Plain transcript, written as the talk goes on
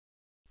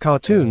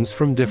Cartoons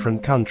from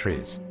different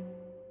countries.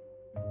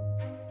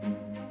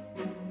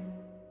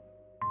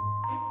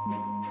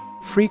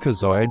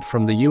 FREAKAZOID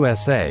from the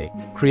USA,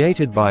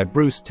 created by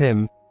Bruce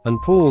Timm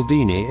and Paul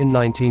Dini in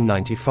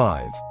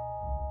 1995.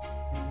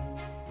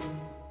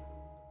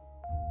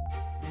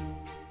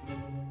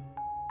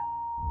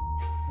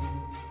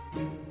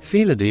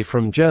 FELIDAE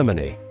from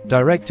Germany,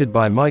 directed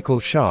by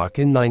Michael Schark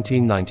in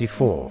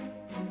 1994.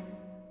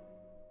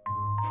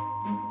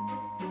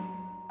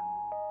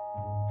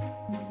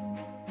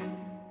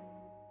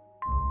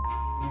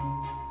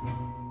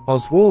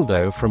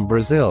 OSWALDO from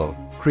Brazil,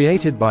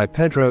 created by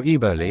Pedro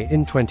Eboli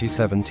in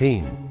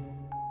 2017.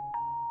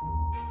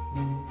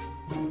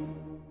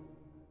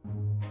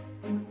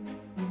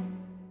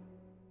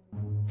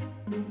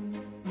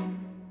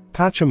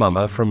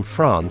 PACHAMAMA from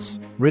France,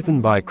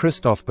 written by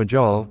Christophe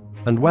Pujol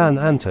and Juan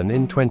Anton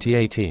in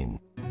 2018.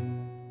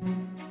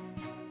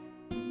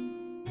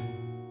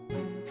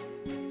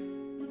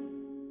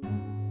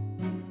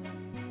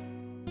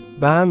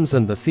 Bamse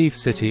and the Thief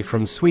City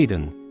from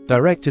Sweden,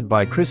 directed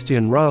by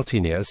Christian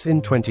Raltinius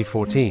in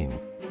 2014.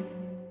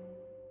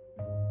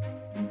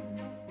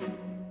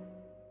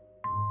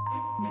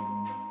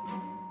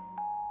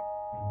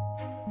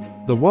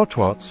 The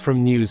WOTWOTS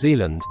from New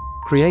Zealand,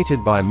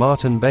 created by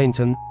Martin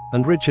Bainton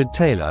and Richard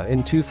Taylor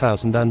in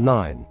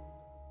 2009.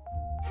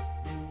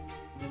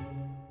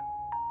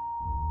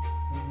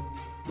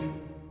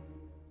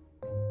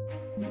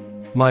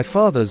 My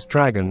Father's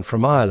Dragon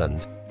from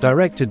Ireland,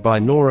 directed by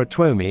Nora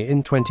Twomey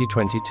in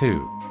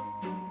 2022.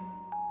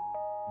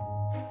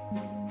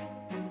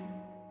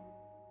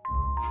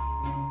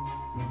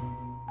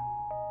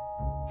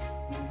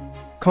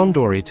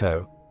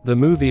 Condorito, the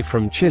movie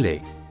from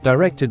Chile,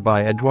 directed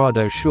by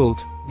Eduardo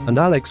Schult and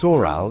Alex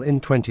Oral in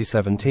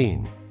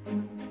 2017.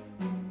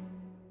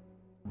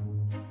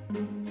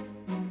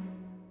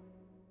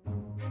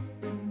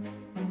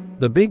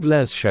 The Big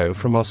Lez Show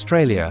from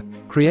Australia,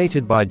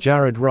 created by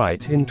Jared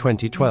Wright in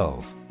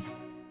 2012.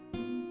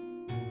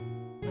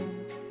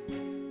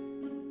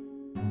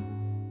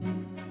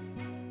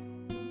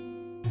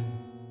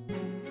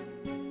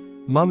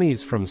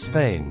 Mummies from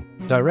Spain,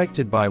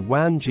 directed by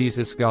Juan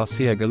Jesus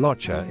Garcia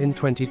Galocha in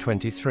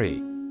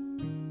 2023.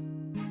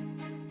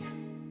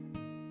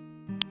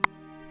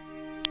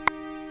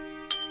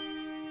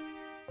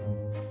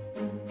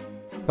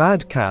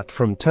 Bad Cat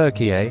from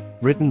Turkey,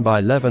 written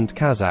by Levent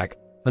Kazak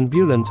and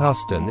Bülent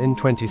Ustin in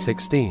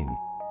 2016.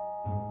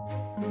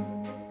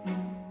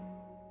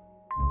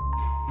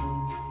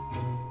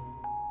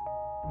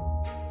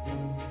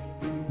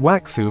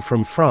 WAKFU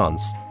from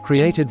France,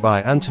 created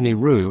by Anthony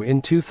Roux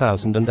in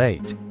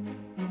 2008.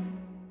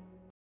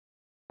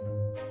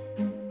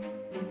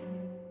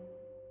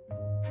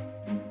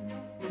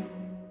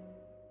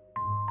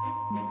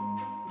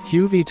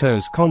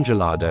 Huevitos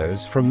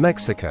Congelados from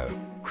Mexico,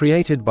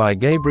 created by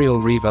Gabriel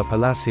Riva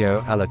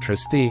Palacio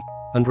Alatriste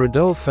and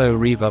Rodolfo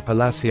Riva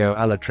Palacio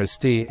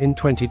Alatriste in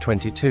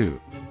 2022.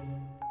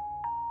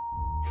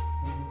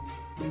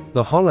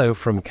 The Hollow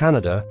from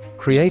Canada,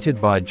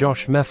 created by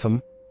Josh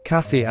Mepham,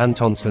 Kathy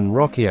Antonsen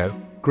Rocchio,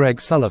 Greg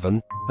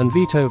Sullivan, and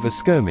Vito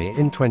Viscomi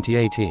in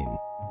 2018.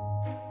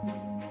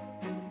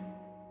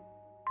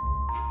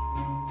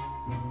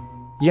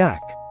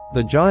 Yak,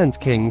 the Giant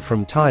King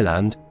from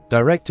Thailand,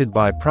 directed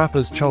by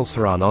Prapas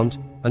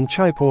Cholsaranont and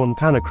Chaiporn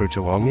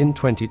Panakrutuong in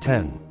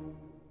 2010.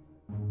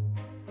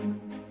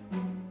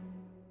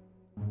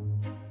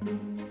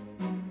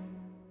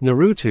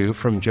 NARUTU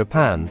from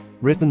Japan,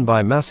 written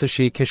by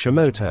Masashi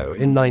Kishimoto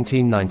in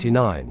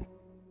 1999.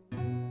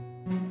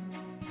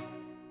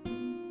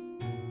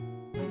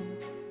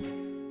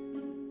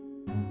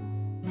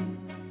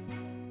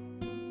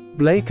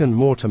 Blake and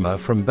Mortimer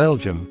from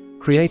Belgium,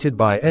 created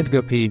by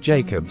Edgar P.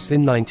 Jacobs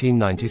in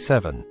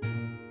 1997.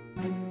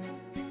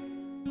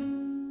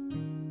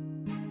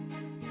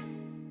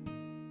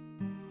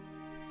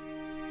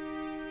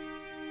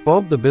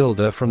 Bob the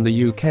Builder from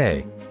the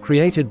UK,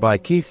 created by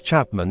Keith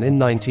Chapman in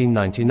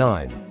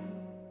 1999.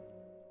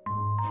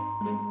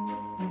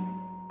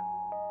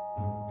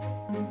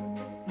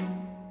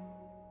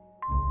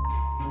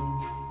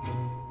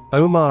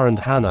 OMAR and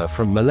HANA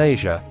from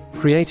Malaysia,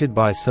 created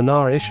by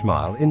Sanar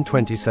Ismail in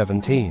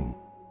 2017.